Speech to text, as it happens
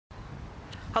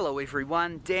Hello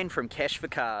everyone, Dan from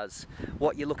Cash4Cars.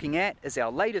 What you're looking at is our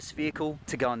latest vehicle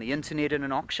to go on the internet in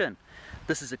an auction.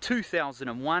 This is a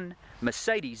 2001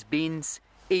 Mercedes-Benz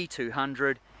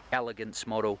E200 Elegance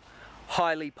model.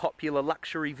 Highly popular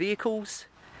luxury vehicles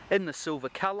in the silver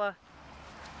colour.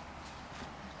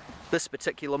 This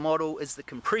particular model is the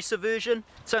compressor version.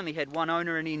 It's only had one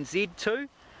owner in NZ too.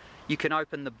 You can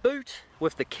open the boot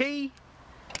with the key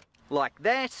like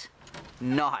that.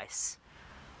 Nice.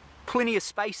 Plenty of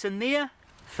space in there,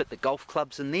 fit the golf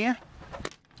clubs in there.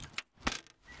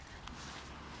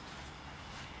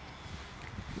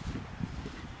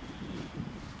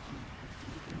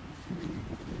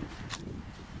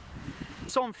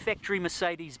 It's on factory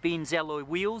Mercedes-Benz alloy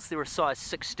wheels. They're a size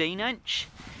 16-inch.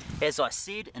 As I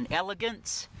said, in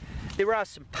Elegance. There are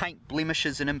some paint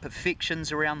blemishes and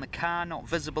imperfections around the car, not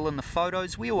visible in the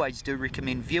photos. We always do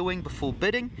recommend viewing before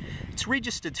bidding. It's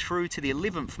registered through to the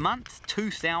 11th month,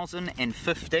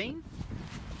 2015.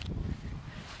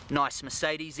 Nice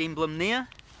Mercedes emblem there.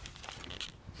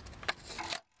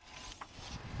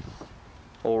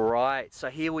 Alright, so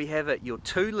here we have it, your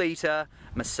 2-litre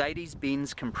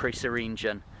Mercedes-Benz compressor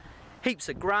engine. Heaps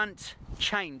of grunt,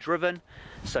 chain driven,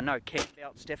 so no cam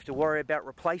belts to have to worry about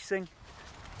replacing.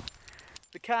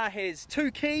 The car has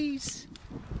 2 keys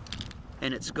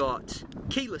and it's got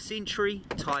keyless entry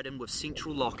tied in with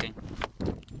central locking.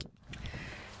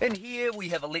 In here we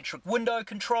have electric window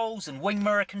controls and wing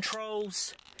mirror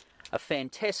controls. A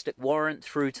fantastic warrant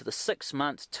through to the 6th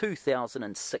month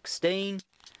 2016.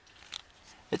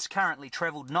 It's currently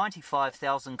travelled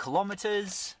 95,000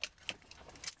 kilometres.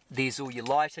 There's all your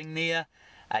lighting there,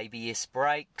 ABS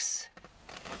brakes.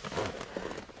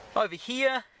 Over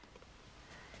here,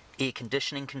 air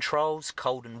conditioning controls,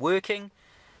 cold and working.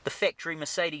 The factory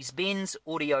Mercedes-Benz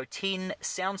Audio 10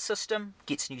 sound system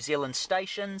gets New Zealand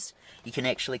stations. You can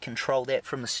actually control that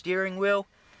from the steering wheel.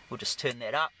 We'll just turn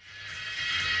that up.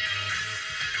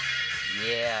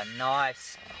 Yeah,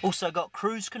 nice. Also got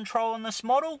cruise control in this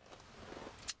model.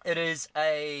 It is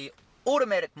a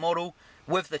automatic model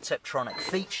with the Tiptronic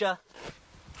feature.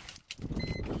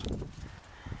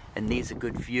 And there's a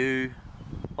good view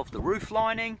of the roof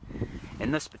lining.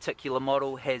 And this particular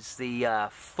model has the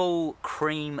full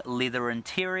cream leather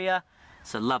interior.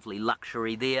 It's a lovely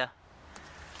luxury there.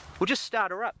 We'll just start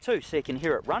her up too so you can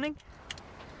hear it running.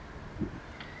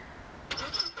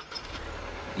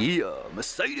 Yeah,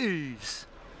 Mercedes!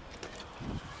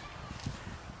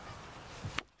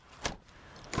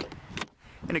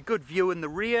 And a good view in the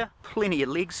rear, plenty of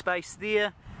leg space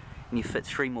there. And you fit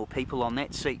 3 more people on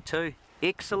that seat too.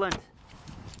 Excellent.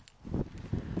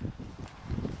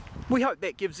 We hope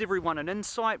that gives everyone an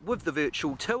insight with the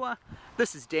virtual tour.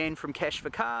 This is Dan from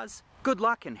Cash4Cars. Good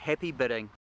luck and happy bidding.